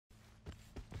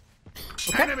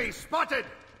Okay. Enemy spotted.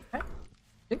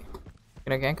 Okay.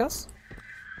 Gonna gank us?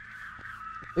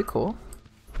 Be cool.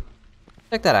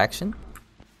 Check that action.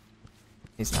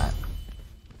 He's not.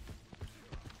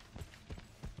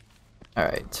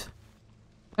 Alright.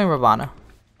 Playing Ravana.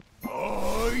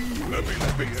 Let me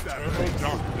fix that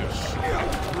darkness.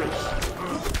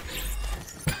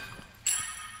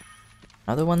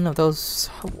 Another one of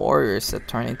those warriors that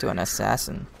turn into an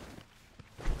assassin.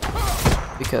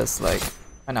 Because, like,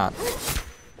 why not?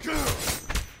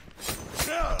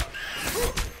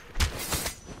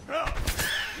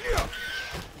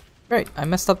 Great, I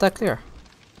messed up that clear.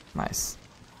 Nice.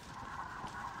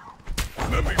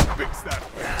 Let me fix that.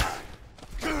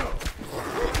 There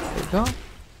you go.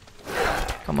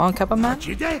 Come on, Kappa man.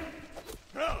 Get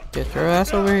your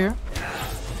ass over here.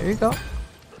 There you go.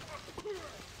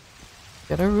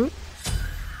 Get a root.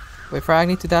 Wait for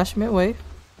Agni to dash mid-wave.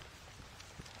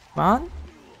 Come on.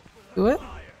 Do it.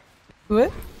 Do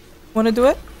it. Wanna do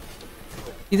it?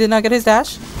 He did not get his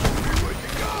dash.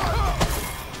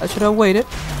 I should have waited.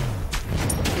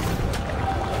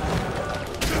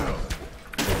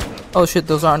 Oh shit,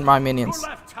 those aren't my minions.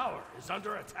 I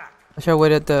should have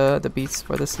waited the beats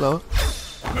for the slow.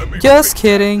 Just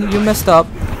kidding, you messed up.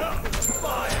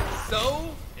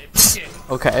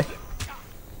 Okay.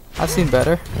 I've seen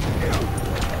better.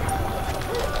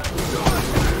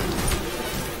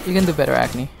 You can do better,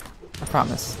 Acne. I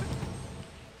promise.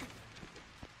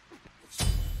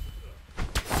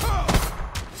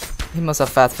 He must have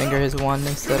fat finger his one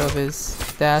instead of his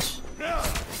dash.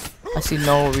 I see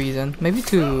no reason. Maybe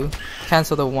to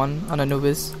cancel the one on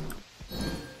Anubis.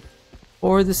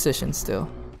 Or decision still.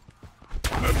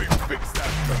 Let me fix that.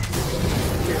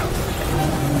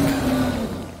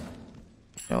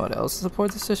 You know what else is a poor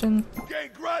decision?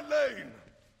 Gank right lane.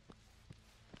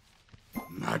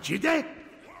 Majide.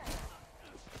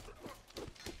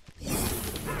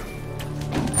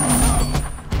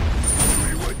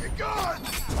 What you got?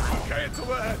 Cancel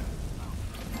that.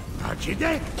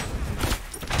 Majide.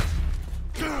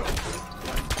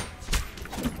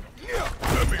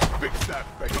 Let me fix that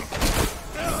face.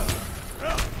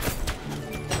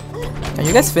 Can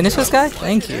you guys finish this guy?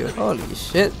 Thank you. Holy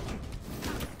shit.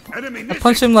 Enemy I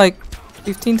punched him like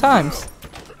 15 times.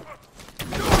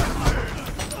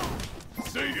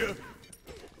 See ya.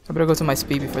 I better go to my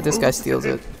speed before this guy steals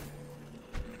it.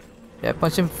 Yeah, I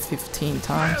punched him 15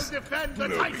 times. Defend the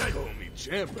Titan. Call me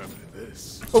champ after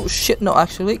this. Oh shit, no,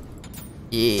 actually.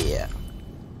 Yeah.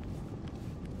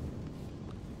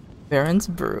 Baron's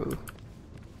Brew.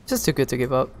 Just too good to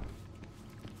give up.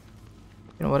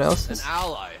 You know what else? An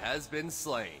ally has been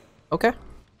slain. Okay.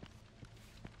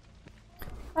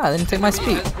 Ah, I didn't take my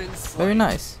speed. Very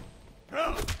nice.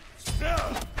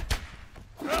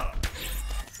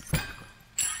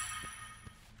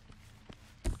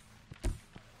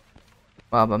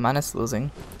 Wow, but man is losing.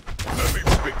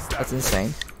 That's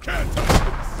insane.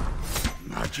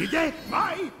 Majide,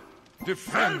 my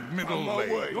defend middle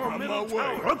lane. Your middle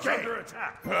tower is under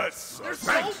attack. That's they're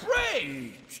so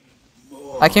brave.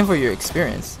 I came for your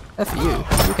experience. F you.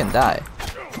 You can die.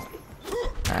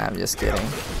 Nah, I'm just kidding.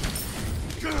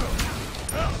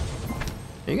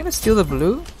 Are you gonna steal the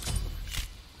blue?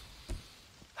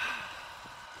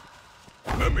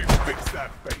 Let me fix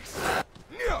that face.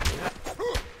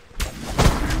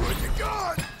 What you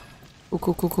got?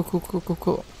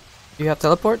 Cool. Do you have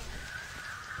teleport?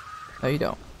 No, you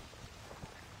don't.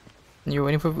 And you're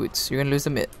waiting for boots. You're gonna lose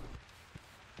the mid.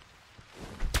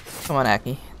 Come on,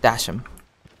 Acne. Dash him.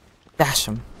 Dash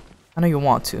him. I know you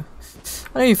want to.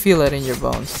 I know you feel it in your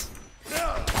bones.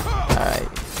 Alright.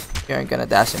 You aren't gonna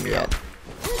dash him yet.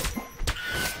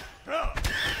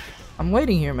 I'm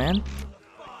waiting here, man.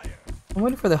 I'm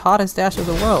waiting for the hottest dash of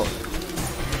the world.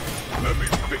 Let me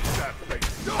fix that face.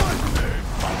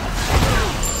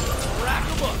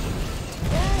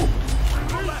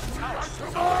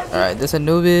 Alright, this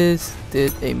Anubis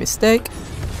did a mistake.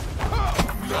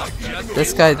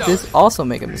 This guy did also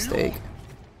make a mistake.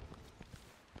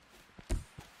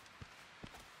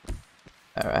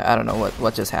 Alright, I don't know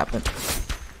what just happened.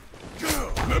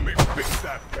 Let me fix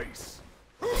that face.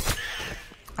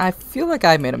 I feel like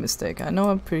I made a mistake. I know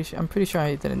I'm pretty sure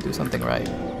I didn't do something right.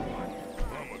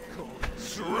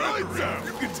 Right down.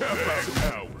 You can tap out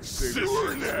now.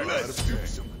 Let's do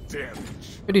some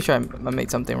damage. Pretty sure I made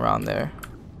something wrong there.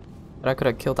 But I could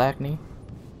have killed Acne.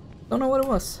 Don't know what it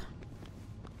was.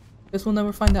 Guess we'll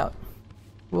never find out.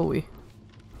 Will we?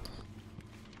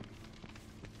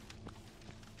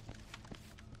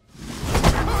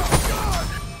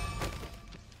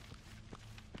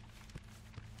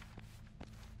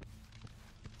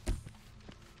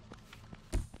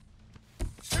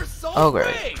 They're so Oh, great.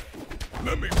 brave.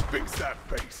 Let me fix that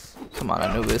face. Come on,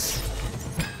 Anubis.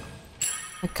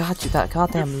 I got you that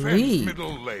goddamn Defend lead.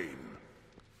 middle lane.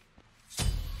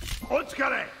 What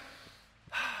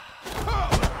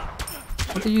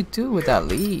do you do with that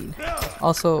lead?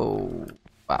 Also,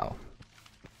 wow.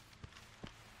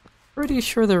 Pretty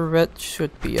sure the red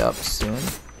should be up soon.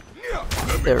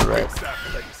 They're red.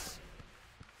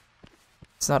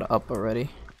 It's not up already.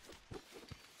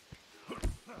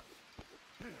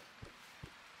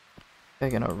 They're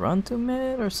gonna run to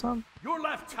mid or something? Your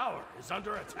left tower is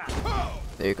under attack.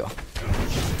 There you go.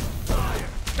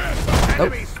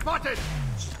 Enemy spotted.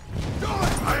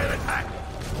 Fire attack.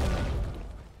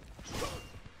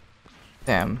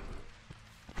 Damn.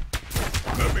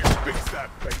 Let me fix that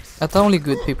face. I thought only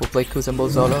good people play Kuzenbo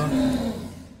Zolo.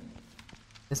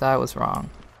 Guess I was wrong.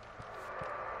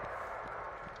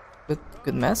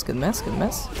 Good mess, good mess, good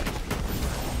mess.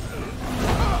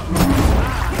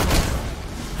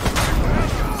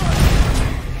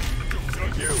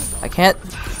 I can't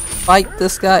fight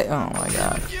this guy. Oh my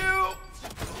god.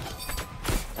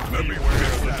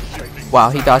 Wow,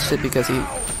 he dodged it because he...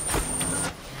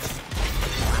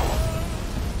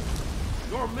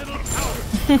 Your middle tower.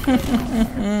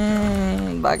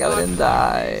 Back out and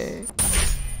die.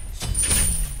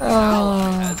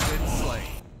 Oh,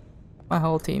 my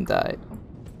whole team died.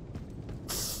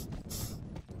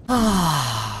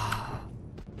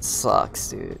 Sucks,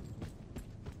 dude.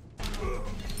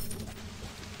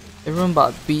 Everyone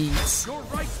bought beats. Your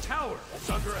right tower is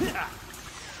under attack.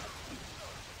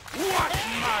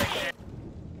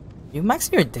 You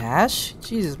max your dash?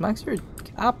 Jesus, max your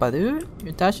kappa, dude.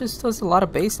 Your dash just does a lot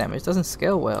of base damage. Doesn't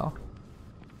scale well.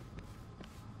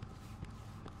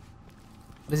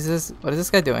 What is this? What is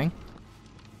this guy doing?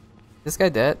 Is this guy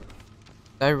dead?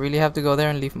 Do I really have to go there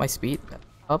and leave my speed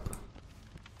up?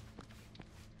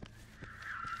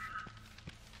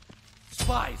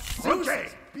 Okay.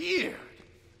 Beard.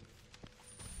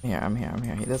 Here, I'm here, I'm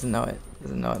here. He doesn't know it.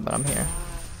 Doesn't know it, but I'm here.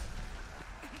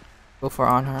 Go for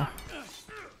on her.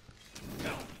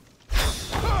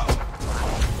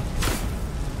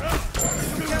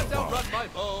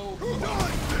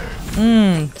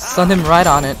 Stunned him right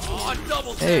on it.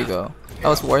 There you go. That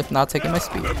was worth not taking my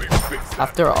speed.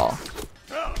 After all.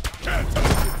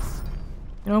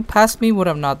 You know, past me would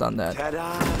have not done that.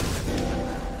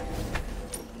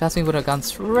 Past me would have gone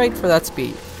straight for that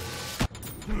speed.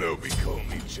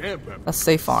 That's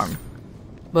safe farm.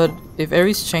 But if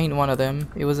Ares chained one of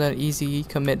them, it was an easy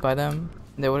commit by them.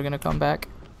 And they were gonna come back.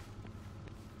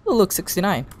 Oh look,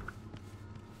 69.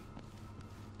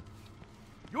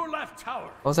 Your left tower.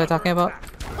 What was I talking about?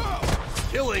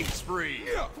 Killing spree.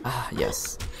 Ah,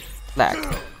 yes. Lag.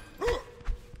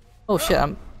 Oh shit,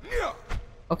 I'm...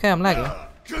 Okay, I'm lagging.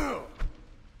 Look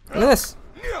at this.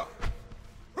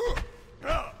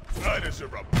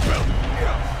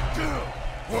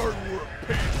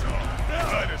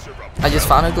 I just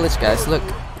found a glitch, guys. Look.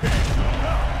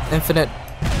 Infinite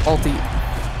ulti.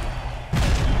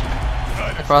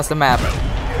 Across the map.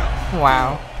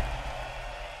 Wow.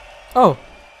 Oh.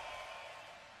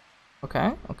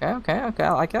 Okay, okay, okay, okay.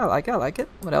 I like it, I like it, I like it.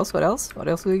 What else, what else? What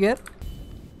else do we get?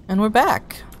 And we're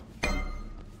back.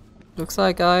 Looks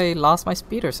like I lost my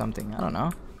speed or something. I don't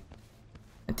know.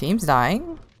 The team's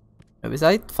dying. It was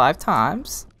died 5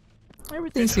 times.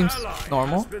 Everything seems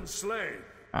normal.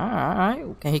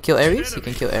 Alright. Can he kill Ares? He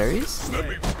can kill Ares.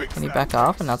 Can he back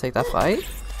off and I'll take that fight?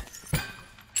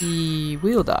 He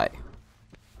will die.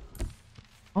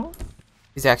 Oh?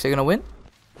 He's actually gonna win?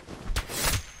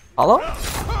 Follow?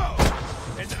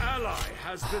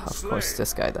 Of course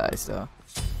this guy dies though.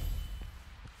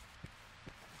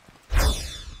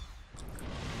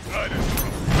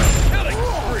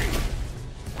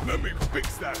 Let me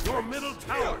fix that. Your middle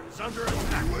tower is under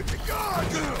attack.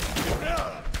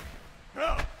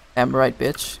 Am right,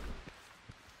 bitch.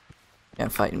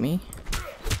 Can't fight me.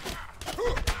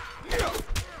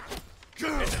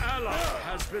 An ally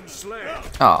has been slain.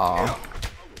 Aww.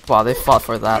 Wow, they fought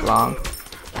for that long.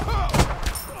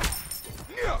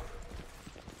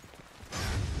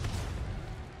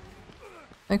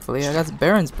 Thankfully, I got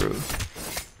Baron's Brew.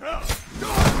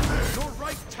 Your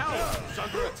right tower is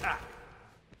under attack.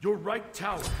 Your right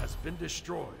tower has been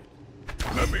destroyed.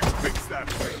 Let me fix that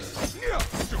face.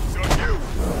 Shoot on you.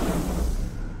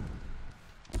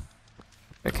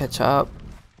 Gotta catch up.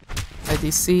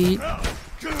 IDC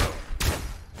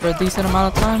for a decent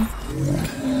amount of time.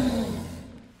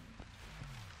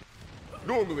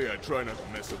 Normally I try not to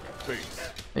mess up your face.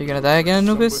 Are you gonna die again,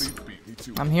 Anubis? Somebody beat me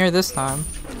to I'm here this time.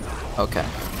 Okay.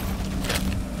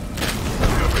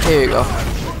 Here you go.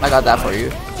 I got that for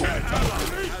you.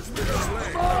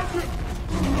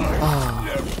 Oh.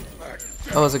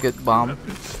 That was a good bomb.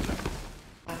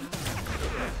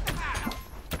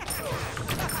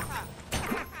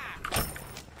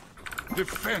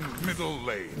 Defend middle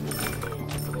lane.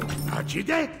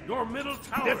 Your middle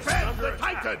tower defend the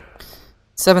Titan.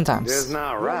 7 times. That's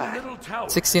not Your right. middle tower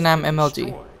 69 has been MLG.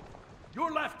 destroyed.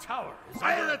 Your left tower is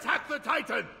I'll under attack the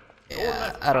Titan.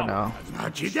 Yeah, I don't know.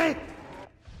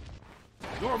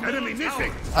 Your Enemy middle tower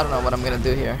missing. I don't know what I'm gonna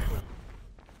do here.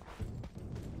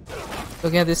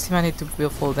 Looking at this team, I need to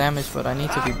build full damage, but I need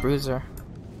to be Bruiser.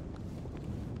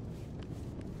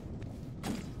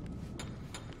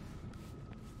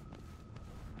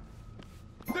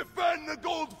 Defend the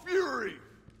Gold Fury.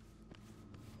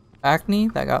 Acne,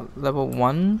 that got level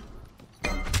 1.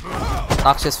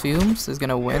 Noxious Fumes is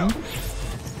gonna win.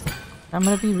 I'm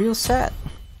gonna be real sad.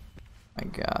 My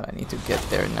god, I need to get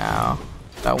there now.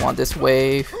 I want this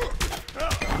wave.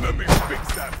 Let me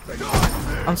fix that thing.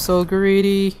 I'm so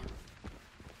greedy.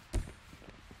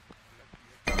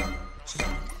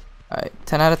 Alright,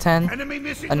 10 out of 10. Enemy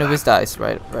missing. Anubis dies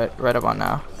right about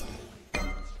now.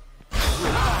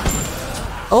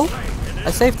 Oh,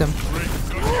 I saved him.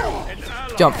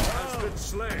 Jump.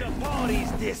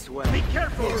 This way. Be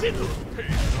careful, middle.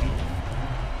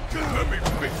 Let me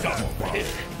fix that thing.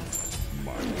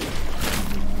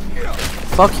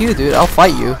 Fuck you, dude. I'll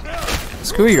fight you.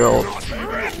 Screw your ult. Attack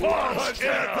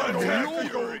the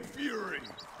Gold Fury.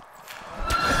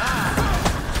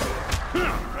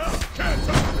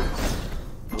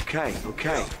 Okay.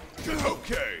 Okay.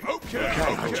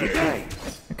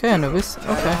 Okay, Anubis.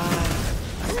 Okay.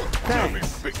 Let me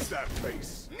fix that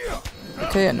face.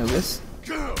 Okay, Anubis.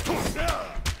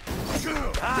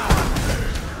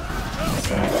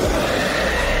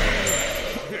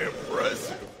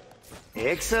 Impressive.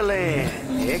 Excellent.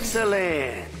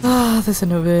 Ah, this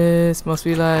Anubis must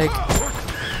be like...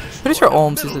 Pretty sure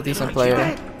Ohms is a decent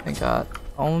player. Thank god.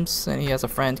 Ohms, and he has a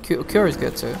friend. Cure is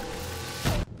good too.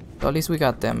 So at least we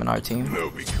got them in our team. They'll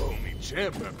be calling me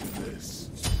champ after this.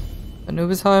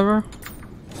 Anubis, however...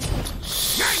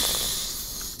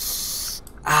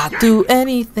 I'd do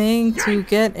anything to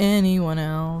get anyone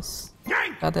else.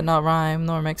 That did not rhyme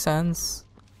nor make sense.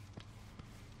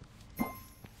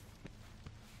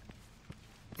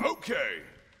 Okay.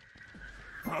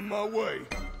 On my way.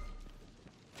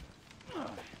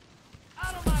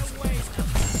 Out of my way.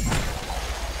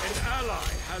 An ally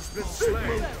has been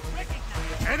slain.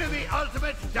 Enemy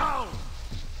ultimate down.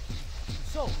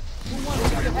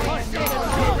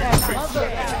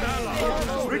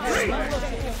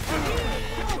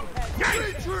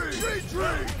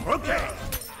 Okay.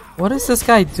 What is this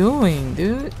guy doing,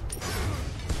 dude?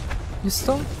 Just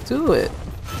don't do it.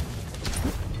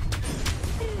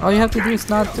 All you have to do is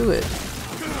not do it.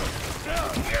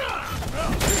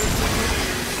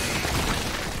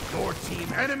 Your team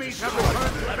enemies have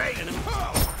returned to the base.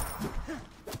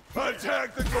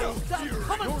 Attack the Gold Fury. Your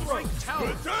right tower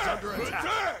is under attack.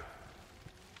 Attack.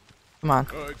 Come on.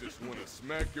 I just want to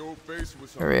smack your face with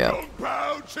some Hurry up.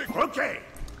 gunpowder chicken. Okay.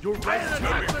 Your right Let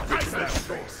tower me is fix under that attack.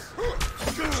 face.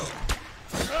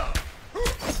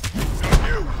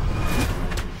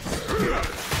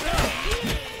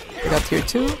 We got tier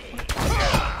 2.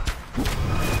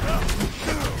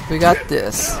 We got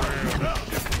this.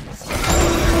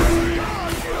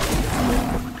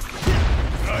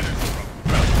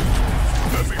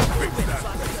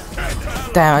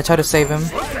 Damn, I tried to save him.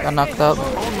 Got knocked up.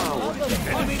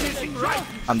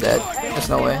 I'm dead. There's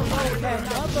no way.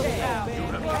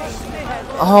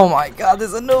 Oh my god,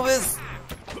 there's Anubis!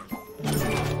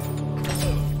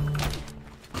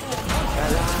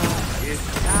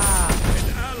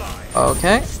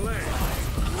 Okay.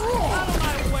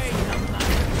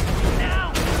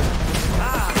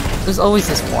 There's always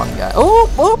this one guy. Oh!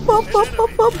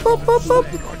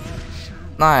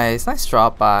 Nice, nice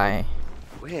drop by.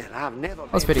 Well, I've never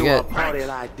That's been pretty to a good. party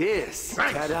like this.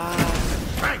 Ta-da.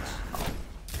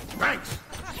 Thanks.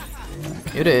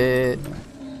 You did.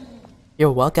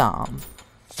 You're welcome.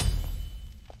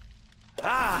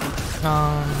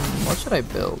 What should I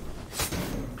build?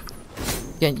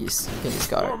 Genji's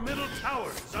Your guard. middle tower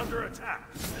is under attack.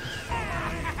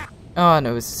 Oh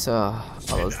no, it's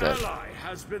almost An dead. ally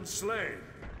has been slain.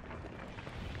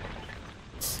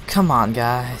 Come on,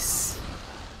 guys.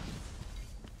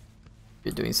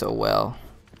 You're doing so well.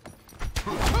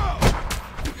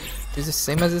 It's the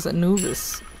same as this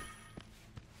Anubis.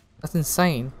 That's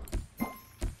insane.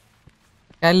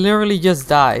 Guy literally just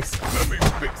dies. Let me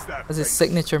fix that That's his face.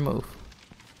 signature move.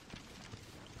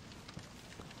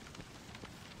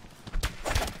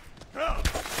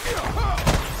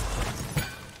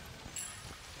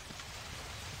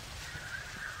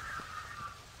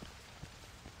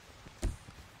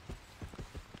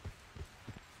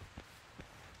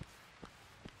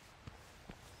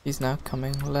 He's now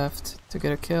coming left to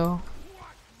get a kill.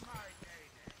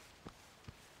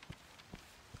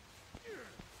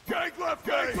 Gang left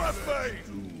main!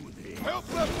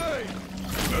 Help left main!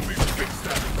 Let me fix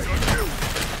that!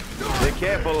 Be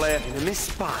careful left. Enemy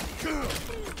spotted.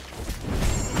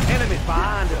 Enemy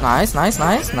behind us. Nice, nice,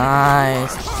 nice,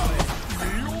 nice.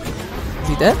 Is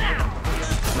he dead?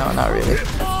 No, not really.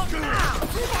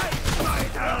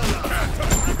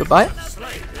 Goodbye.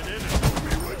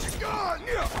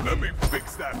 Let me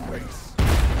fix that face.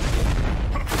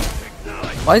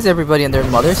 Why is everybody and their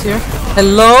mothers here?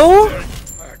 Hello?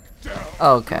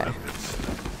 Okay.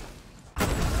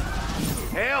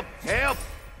 Help! Help!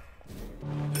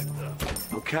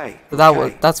 Okay. So that okay.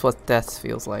 was that's what death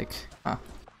feels like. Huh.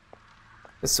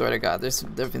 I swear to God,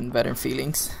 there've been better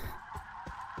feelings.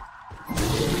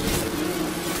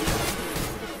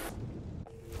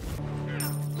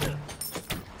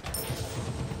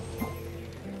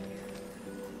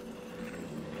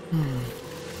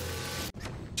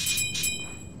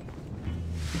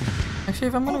 Actually,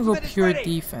 if I'm gonna go pure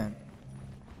defense,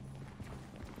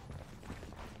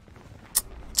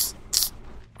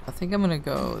 I think I'm gonna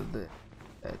go the.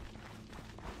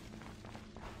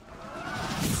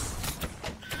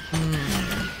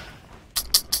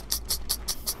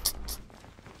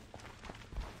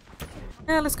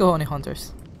 Yeah, let's go Oni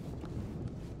Hunters.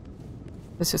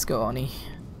 Let's just go Oni.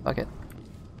 Fuck it.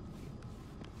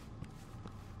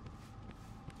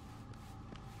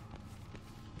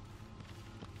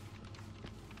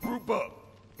 Group up.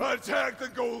 Attack the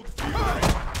gold.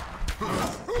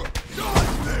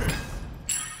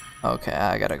 Okay,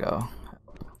 I gotta go.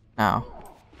 Now.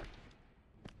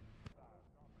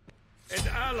 An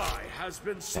ally has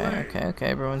been slain. Okay,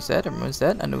 everyone's dead,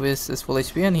 Anubis is full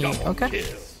HP and he, okay.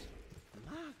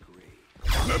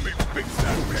 Let me fix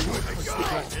that face.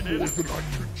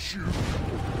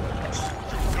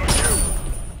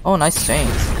 Oh, nice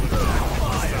chains.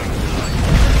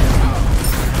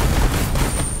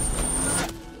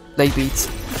 Late beats.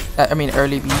 I mean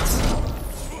early beats.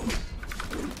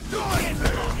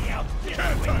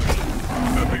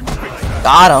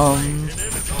 Got him!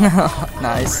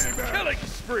 Nice.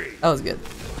 That was good.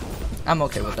 I'm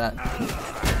okay with that.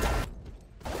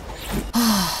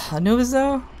 Anubis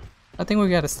though? I think we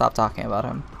gotta stop talking about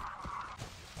him.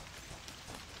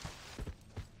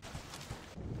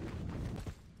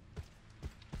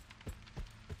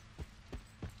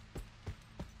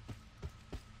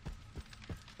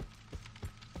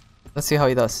 Let's see how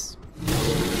he does.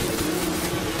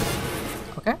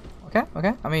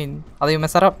 Okay. I mean, how do you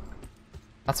mess that up?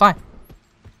 That's fine.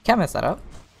 Can't mess that up.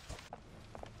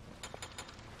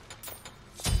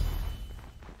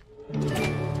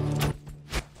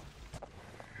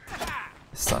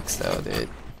 Sucks though, dude.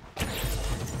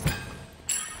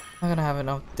 Not gonna have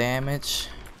enough damage.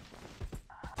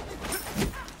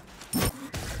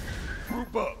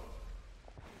 Group up.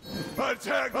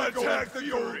 Attack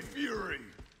the old fury.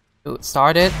 Ooh, it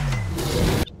started.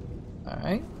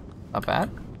 Alright. Not bad.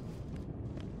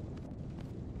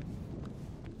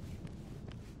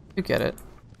 You get it.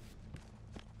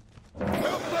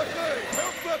 Help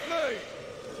left lane!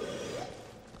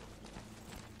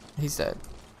 He's dead.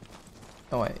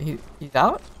 Oh wait, he's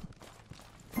out?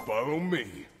 Follow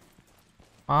me.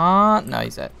 No,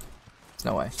 he's dead. There's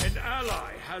no way. An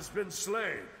ally has been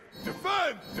slain.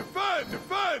 Defend!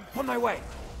 On my way.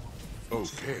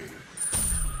 Okay.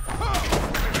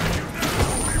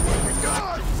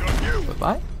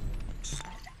 Goodbye.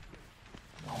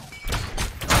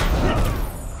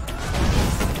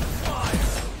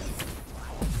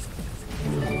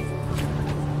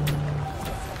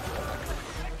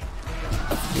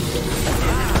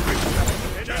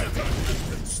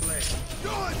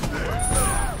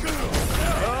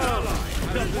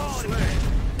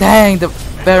 Dang, the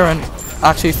Baron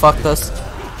actually fucked us.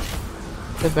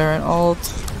 The Baron ult.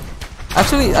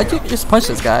 Actually, I could just punch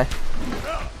this guy.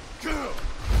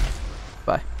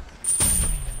 Bye.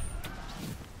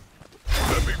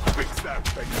 Let me fix that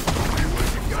face.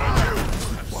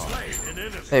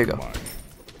 There you go.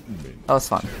 That was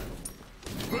fun.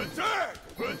 Attack!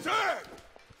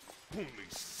 Only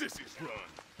sissies run.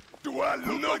 Do I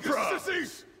look like a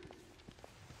sissy?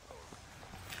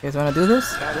 You guys wanna do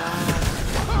this?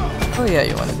 Oh yeah,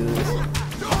 you wanna do this.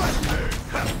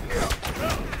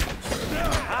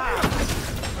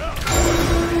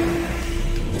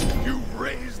 You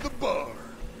raised the bar.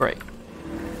 Great.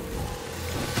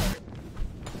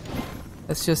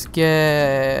 Let's just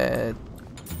get...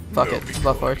 Fuck it,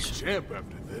 buff arch. Champ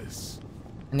after this.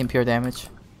 I need pure damage.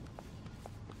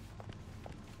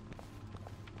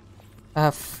 I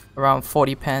have around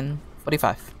 40 pen,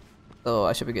 45. So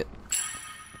I should be good.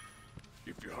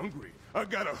 hungry, I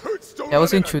got a hurt stone. Yeah, I was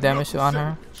doing and a 2 damage knuckle on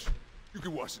her. sandwich. You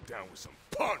can wash it down with some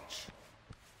punch.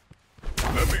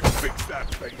 Let me fix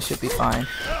that face. Should be fine.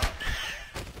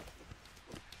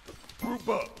 Group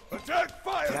up. Attack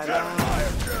fire. Attack fire.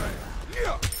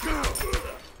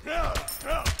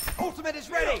 Ultimate is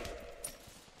ready.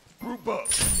 Group up.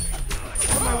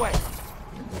 On my way.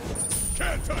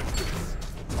 Can't touch this.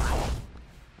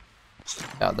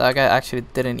 Yeah, that guy actually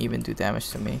didn't even do damage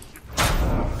to me.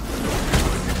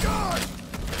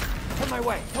 On my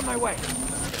way. On my way.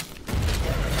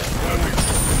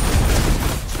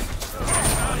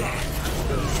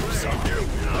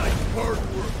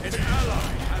 An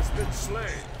ally has been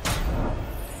slain.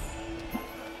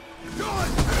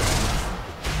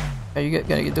 Are you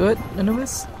gonna do it,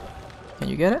 Anubis? Can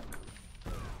you get it?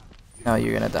 No,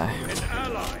 you're gonna die. An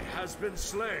ally has been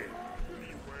slain.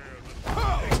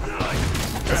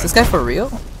 Is this guy for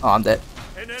real? Oh, I'm dead.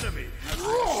 An enemy has been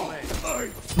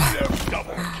slain.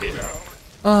 Double kill.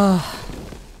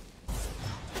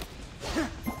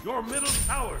 Your middle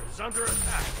tower is under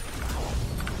attack.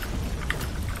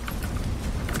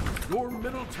 Your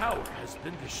middle tower has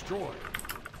been destroyed.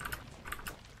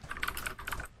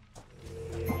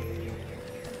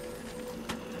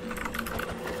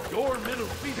 Your middle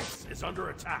Phoenix is under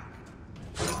attack.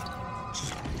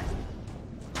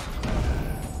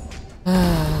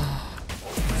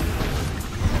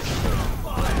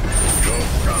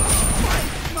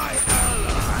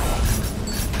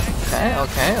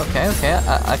 Okay.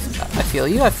 I feel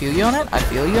you. I feel you on it. I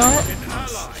feel you on it. An ally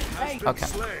has been Okay.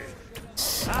 slain.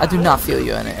 I do not feel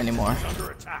you on it anymore.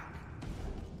 Under attack.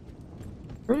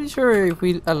 Pretty sure if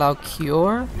we allow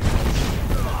Cure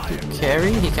to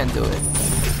carry, he can do it.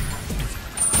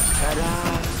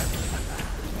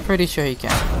 Pretty sure he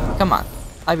can. Come on.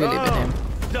 I believe in him.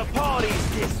 The party's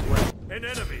this way. An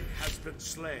enemy has been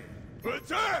slain.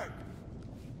 Attack!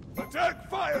 Attack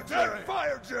fire! Attack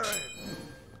fire giant!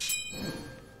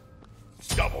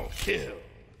 Double kill!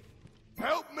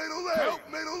 Help middle lane! Help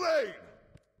middle lane!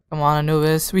 Come on,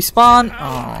 Anubis. Respawn!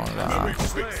 Oh, Let me God.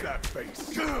 fix that face.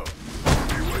 Be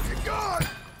what you got!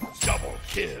 Double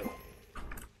kill!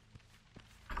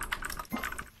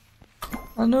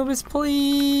 Anubis,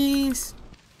 please!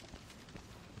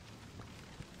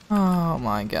 Oh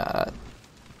my God.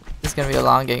 This is gonna be a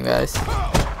long game, guys. If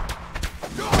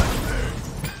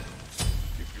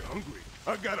you're hungry,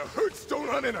 I got a hurt stone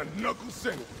on and a knuckle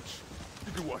sandwich.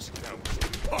 You can wash it down with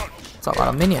some punch. It's a lot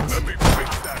of minions. Let me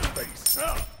fix that face.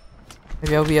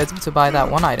 Maybe I'll be able to buy that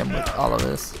one item with all of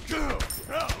this. Be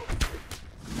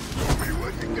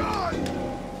what you got!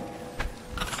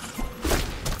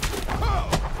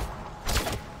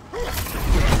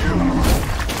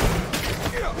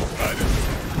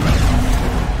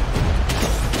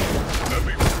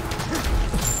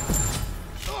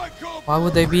 Why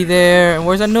would they be there? And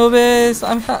where's Anubis?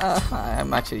 I'm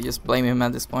actually just blaming him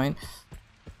at this point.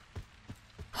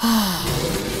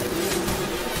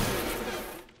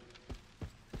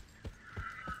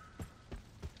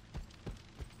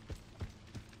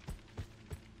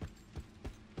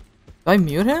 Do I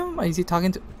mute him? Or is he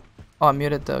talking to? Oh, I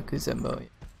muted the Kuzembo.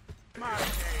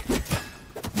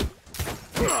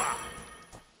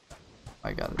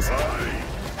 I got this.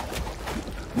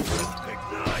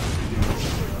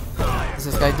 What's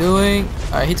this guy doing?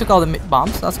 Alright, he took all the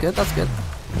bombs. That's good. That's good.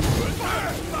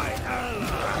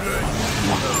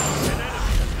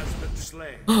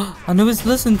 Anubis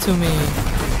listened to me.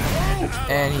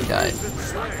 And he died.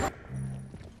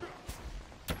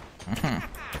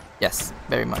 Yes,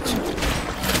 very much.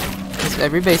 It's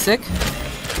very basic.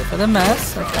 Good for the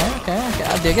mess. Okay.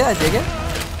 I dig it.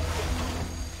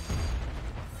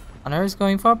 Honor is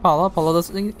going for Apollo. Apollo is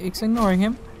ignoring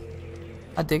him.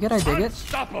 I dig it.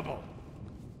 Unstoppable.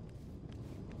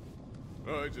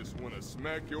 I just want to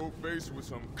smack your face with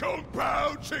some kung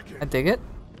pao chicken. I dig it.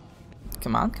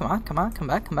 Come on. Come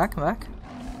back.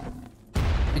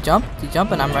 You jump,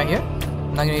 and I'm right here.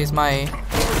 I'm not gonna use my...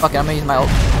 Fuck it, I'm gonna use my ult.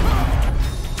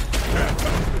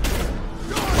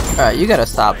 Alright, you gotta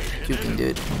stop juking,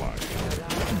 dude.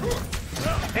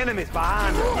 Enemies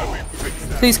behind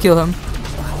us. Please kill him.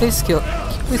 Please kill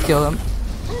him. An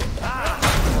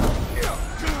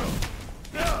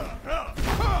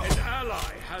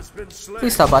ally has been slain.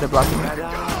 Please stop body blocking me.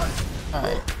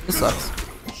 Alright, this sucks.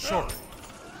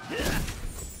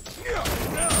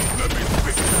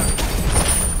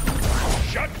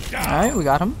 Alright, we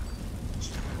got him.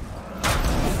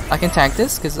 I can tank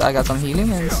this because I got some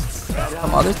healing and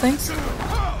some other things.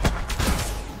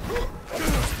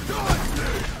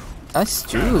 That's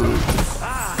true.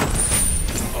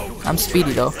 I'm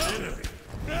speedy though.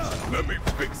 Let me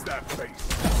fix that face.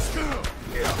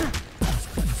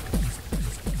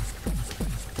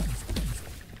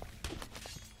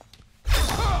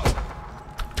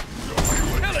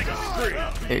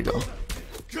 There you go.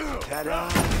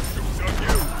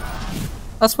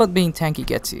 That's what being tanky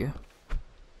gets you.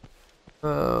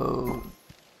 Oh.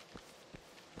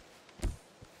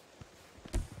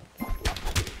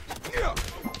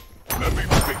 Let me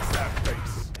fix that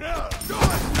face.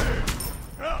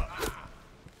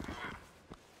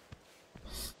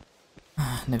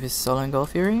 Nevis Soul and Gold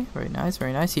Fury. Very nice,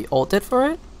 very nice. He ulted for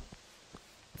it?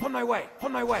 On my way,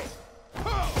 on my way.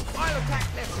 I'll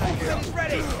attack left side. He's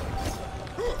ready.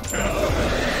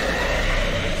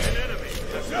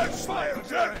 Attack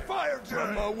fire,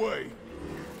 on my way.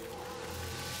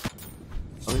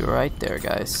 I'll be right there,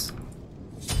 guys.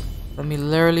 Let me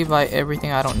literally buy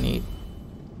everything I don't need.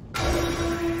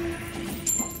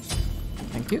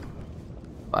 Thank you.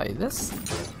 Buy this.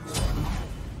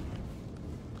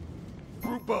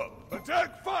 Group up.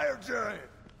 Attack fire giant.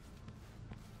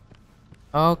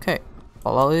 Okay.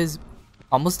 Apollo is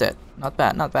almost dead. Not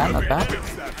bad, not bad, not bad.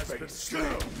 Fix that face. Show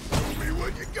me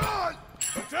what you got.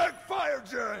 Attack fire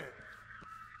giant.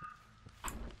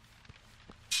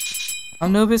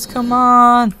 Anubis, come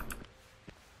on!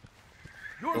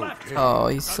 Your left. Oh,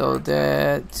 he's so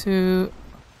dead too.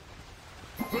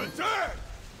 Attack.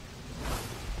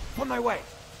 On my way.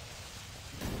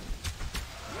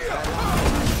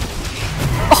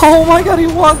 Oh my god, he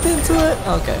walked into it!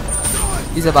 Okay.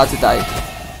 He's about to die.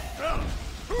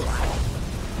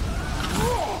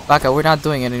 Baka, we're not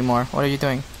doing it anymore. What are you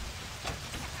doing?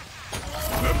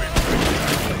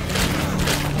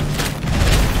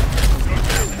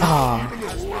 Oh.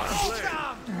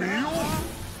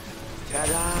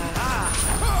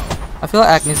 I feel like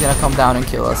Acne's gonna come down and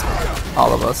kill us.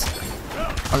 All of us.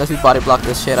 Unless we body block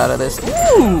this shit out of this.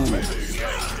 Ooh!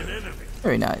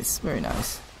 Very nice, very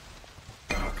nice.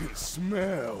 I can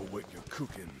smell what you're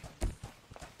cooking.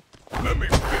 Let me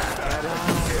fix that.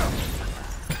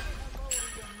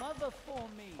 Mother for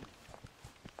me.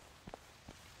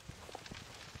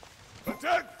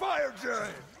 Attack fire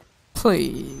giant.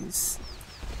 Please.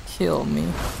 Kill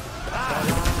me.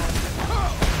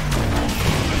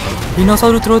 He knows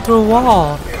how to throw through a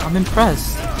wall. I'm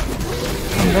impressed.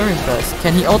 I'm very impressed.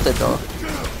 Can he ult it though?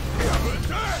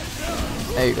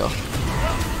 There you go.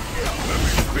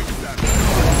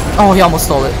 Oh, he almost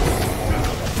stole it.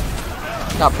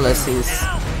 God bless his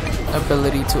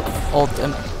ability to ult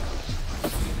him.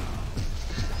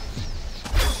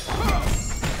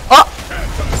 Oh!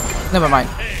 Never mind.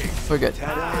 We're good.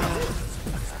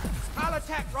 I'll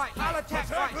attack right. I'll attack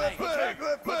right.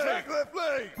 Left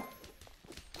leg.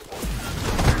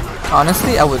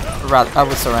 Honestly, I would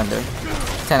surrender.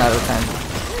 10 out of 10.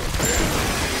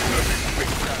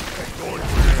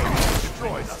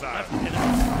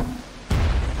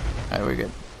 Alright, we're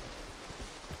good.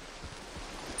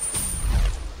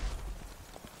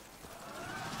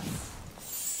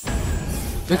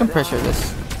 We can pressure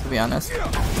this, to be honest.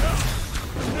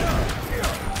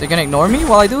 They're gonna ignore me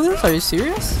while I do this? Are you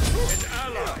serious?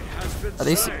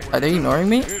 Are they ignoring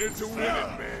me?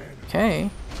 Okay.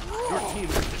 Your team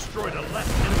has destroyed a left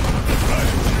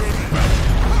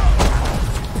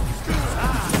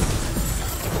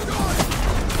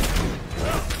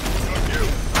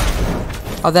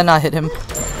Oh, then I hit him.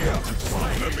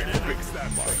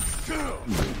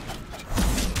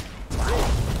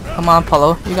 Come on,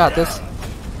 Apollo. You got this.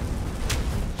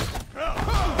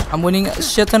 I'm winning a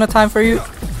shit ton of time for you.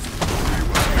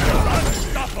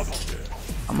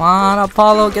 Come on,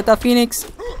 Apollo. Get that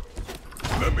Phoenix.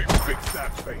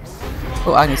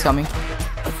 Oh, Agni's coming.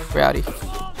 Rowdy.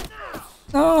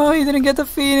 No, he didn't get the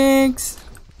Phoenix.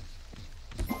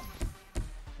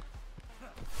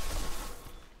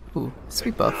 Ooh,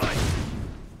 sweet buff.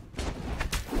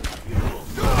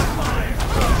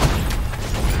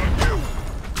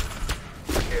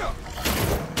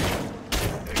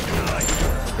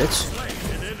 Bitch.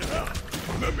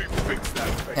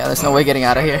 Yeah, there's no way getting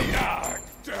out of here.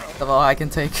 That's all I can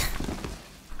take.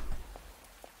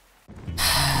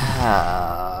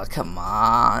 Come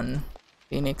on.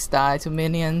 Phoenix die to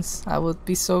minions. I would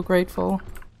be so grateful.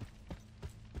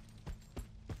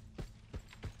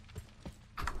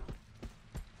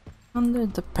 Under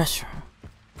the pressure.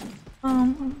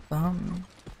 Bum, bum,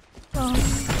 bum,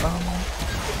 bum,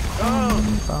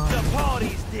 bum, bum, The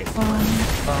party's this bum,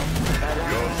 bum.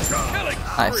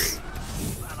 Nice.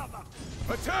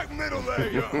 Attack middle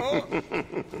layer, huh?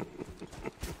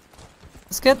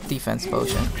 Let's get defense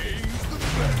potion.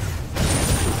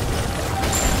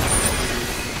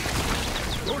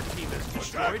 Your team has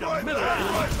destroyed a Right middle lane,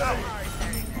 lane. right lane.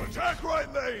 Attack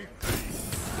right lane.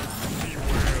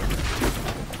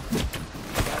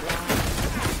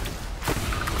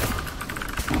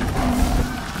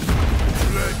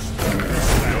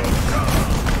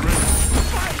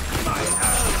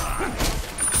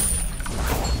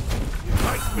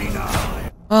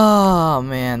 Oh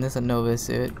man, this is a Anubis,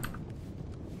 dude.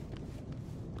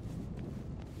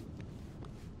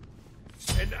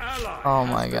 An ally Oh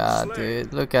has my been god, slain.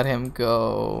 dude. Look at him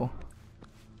go.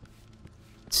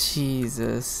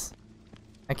 Jesus.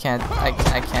 I can't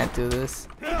do this.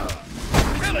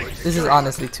 This is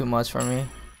honestly too much for me.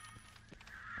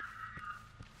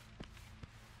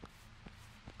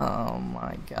 Oh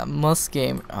my god. Must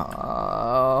game.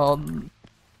 Oh,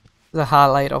 the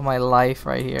highlight of my life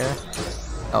right here.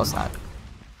 No, it's not.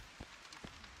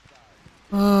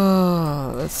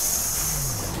 Oh,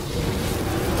 that's.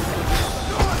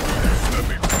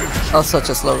 That was such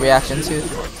a slow reaction too.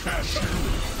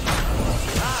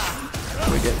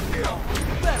 We're good.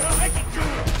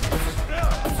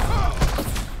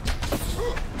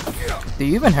 Do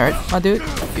you even hurt, my dude?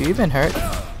 Do you even hurt?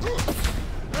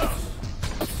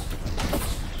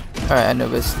 Alright,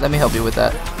 Anubis, let me help you with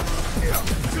that.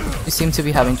 You seem to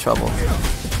be having trouble.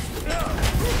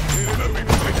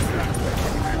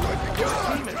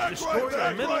 Destroy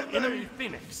the middle enemy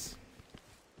Phoenix.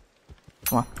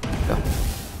 Come on, go.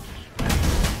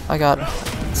 I got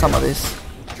some of this.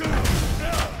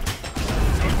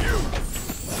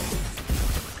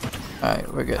 Alright,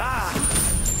 we're good.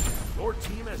 Your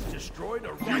team has destroyed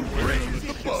a right Raise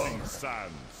the bone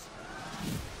sands.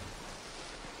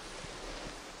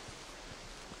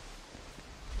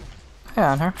 Hi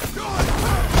on her.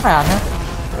 Hi on her.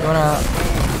 You wanna...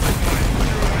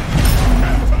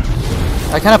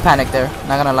 I kinda panicked there,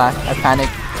 not gonna lie. I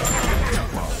panicked.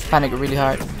 Panicked really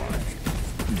hard.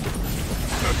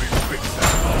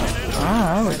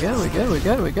 Alright, we're good, we're good, we're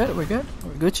good, we're good, we're good.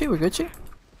 We're Gucci, we're Gucci.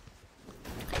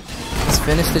 Let's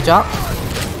finish the job.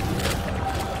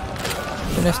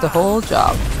 Finish the whole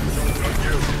job.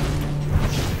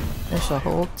 Finish the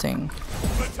whole thing.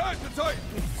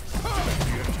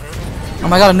 Oh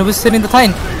my god, Anubis is hitting the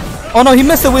Titan. Oh no, he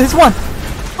missed it with his one.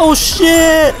 Oh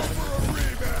shit!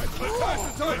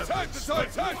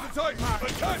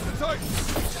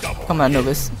 Come on,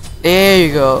 Anubis. There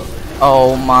you go.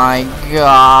 Oh my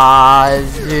god,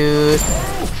 dude.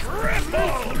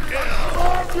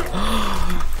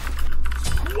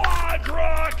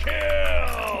 Quadra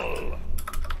kill!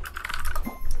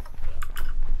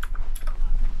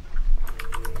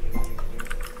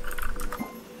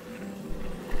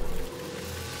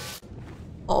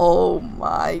 Oh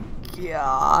my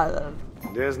god.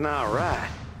 That's not right.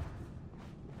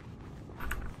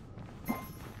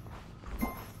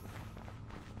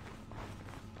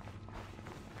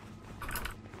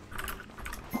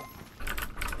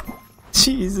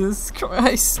 Jesus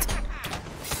Christ.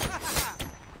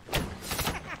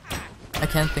 I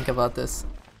can't think about this.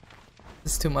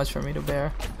 It's too much for me to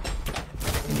bear.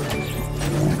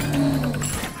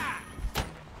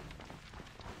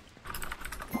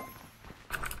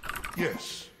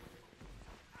 Yes.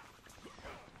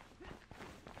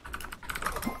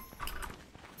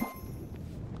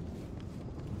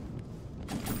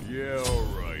 Yeah, all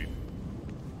right.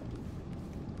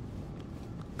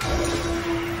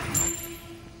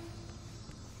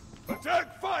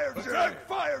 Attack fire jet! Attack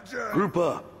fire jet! Group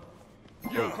up.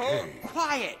 Okay.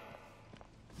 Quiet.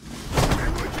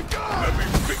 What you got? Let me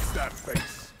fix that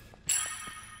face.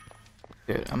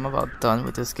 Dude, I'm about done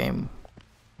with this game.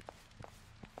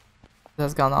 This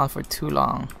has gone on for too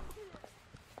long.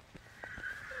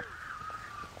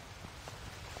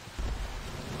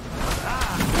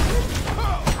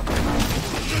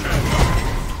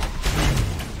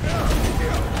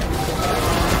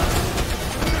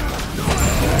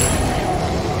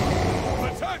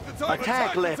 Attack the Titan!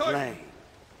 Attack left the lane.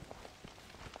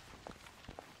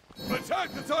 Titan! Attack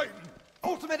the Titan!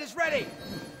 Ultimate is ready.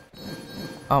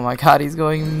 Oh my god, he's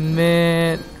going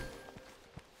mid.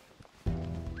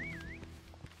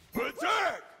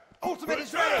 Attack! Ultimate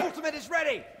is ready. Ultimate is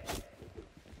ready.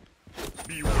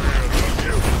 Beware the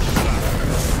you.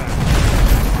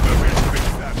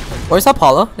 Where's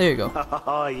Apollo? There you go.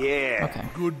 Oh yeah. Okay.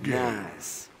 Good game.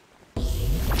 Nice.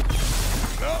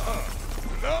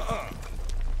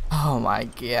 Oh my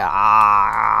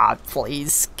god.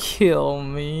 Please kill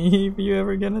me if you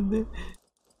ever gonna do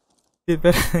it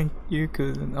better than you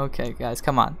couldn't. Okay, guys,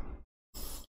 come on.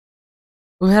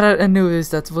 We had a Anubis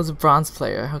that was a bronze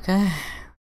player, okay?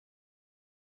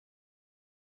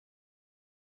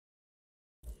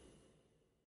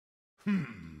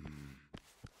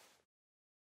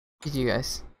 GG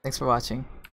guys. Thanks for watching.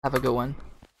 Have a good one.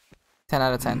 10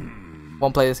 out of 10.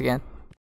 Won't play this again.